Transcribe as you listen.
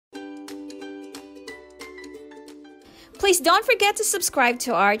Please don't forget to subscribe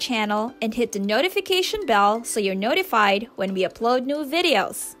to our channel and hit the notification bell so you're notified when we upload new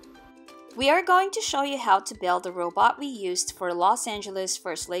videos. We are going to show you how to build the robot we used for Los Angeles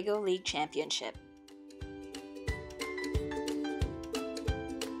First LEGO League Championship.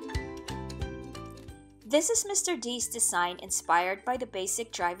 This is Mr. D's design inspired by the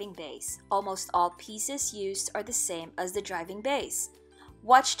basic driving base. Almost all pieces used are the same as the driving base.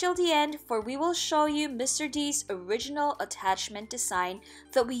 Watch till the end, for we will show you Mr. D's original attachment design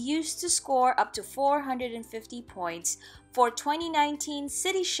that we used to score up to 450 points for 2019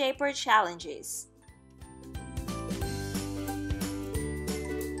 City Shaper Challenges.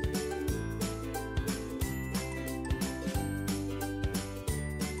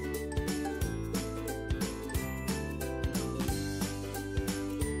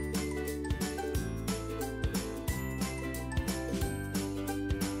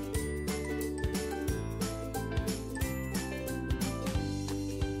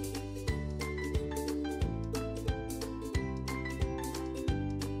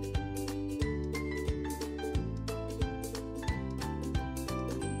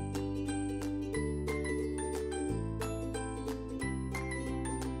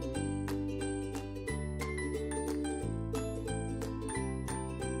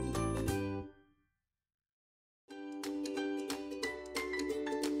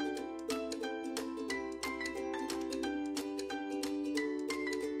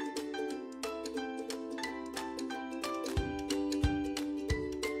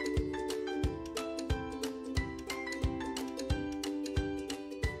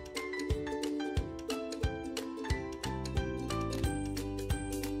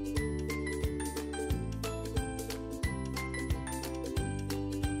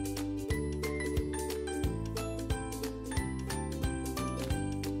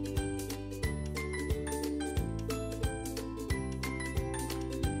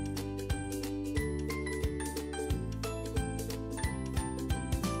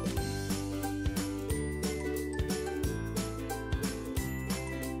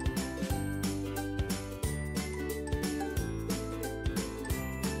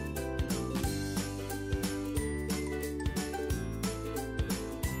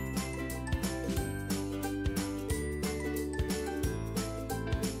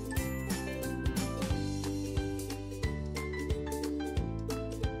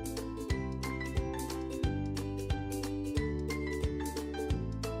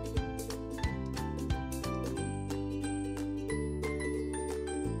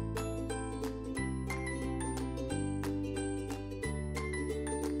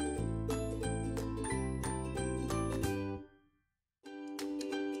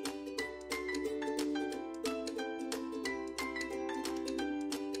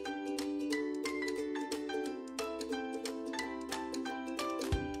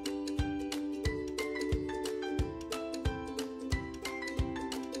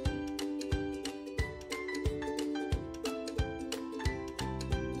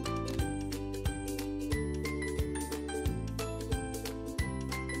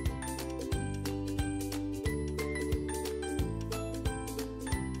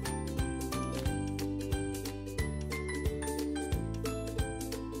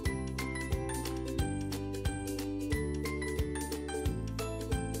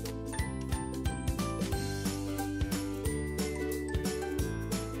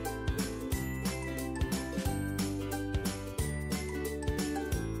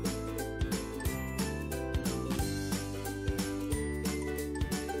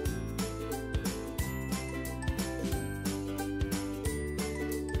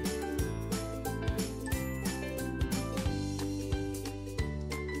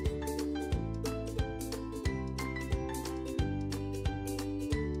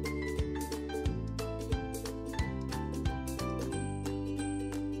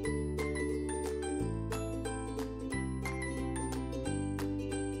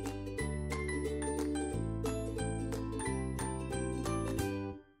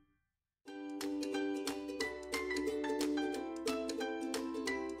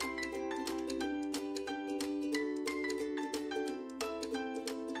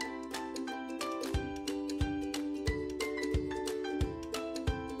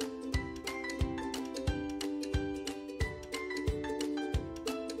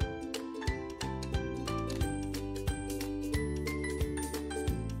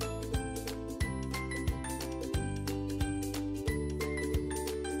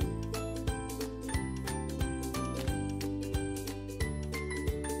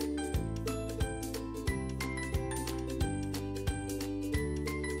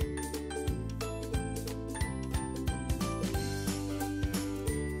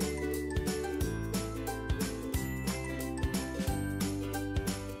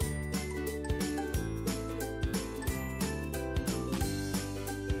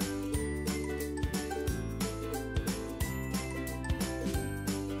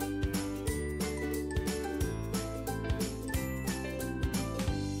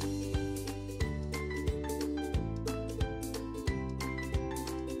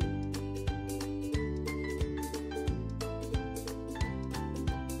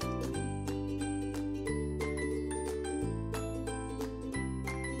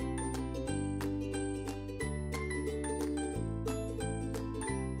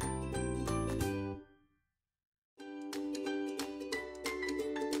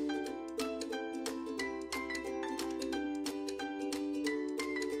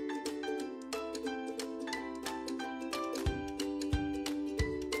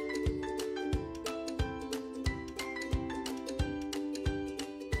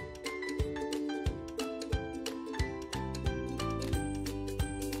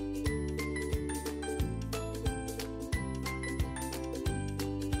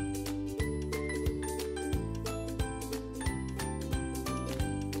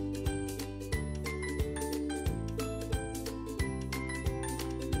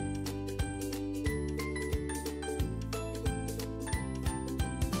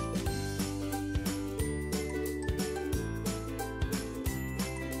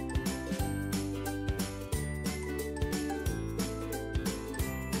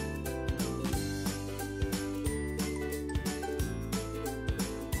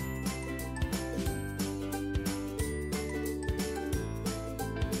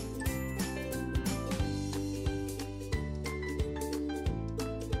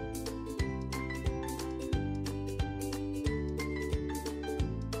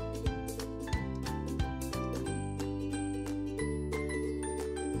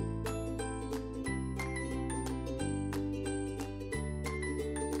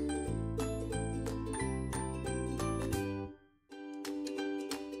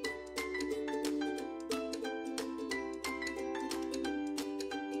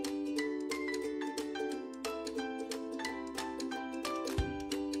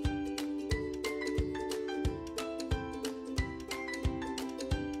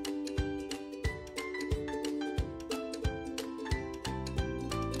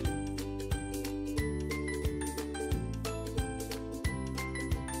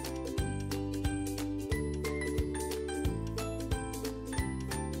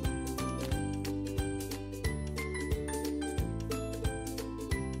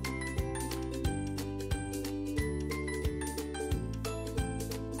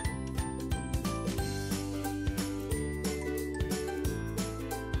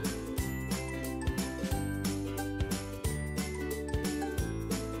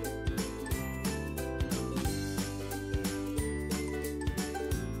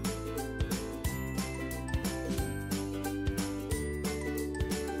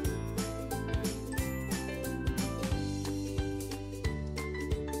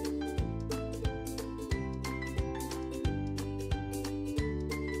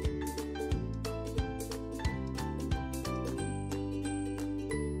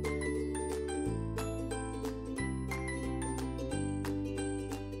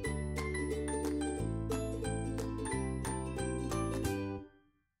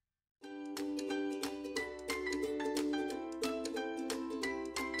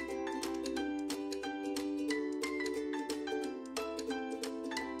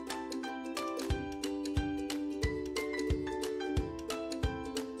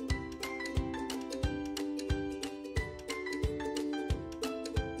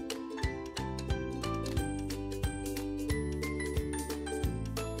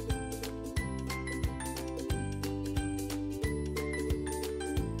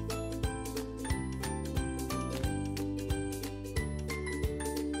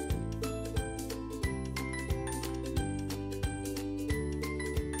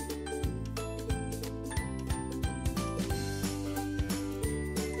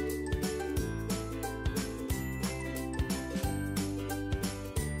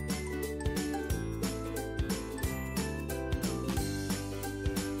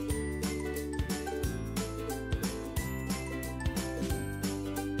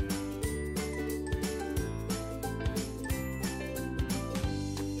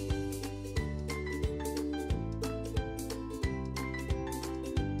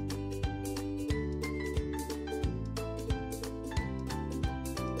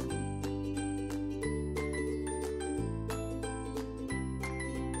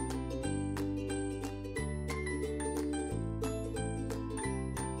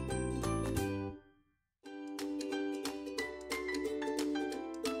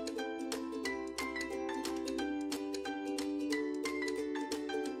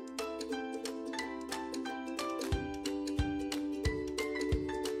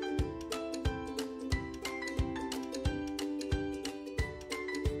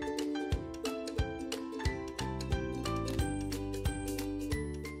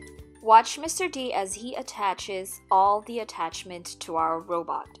 Watch Mr. D as he attaches all the attachment to our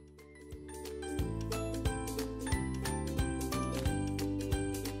robot.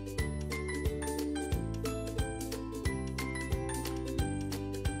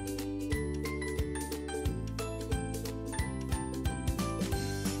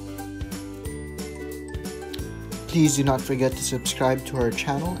 Please do not forget to subscribe to our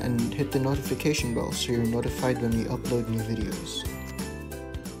channel and hit the notification bell so you're notified when we upload new videos.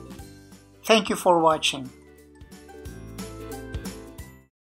 Thank you for watching.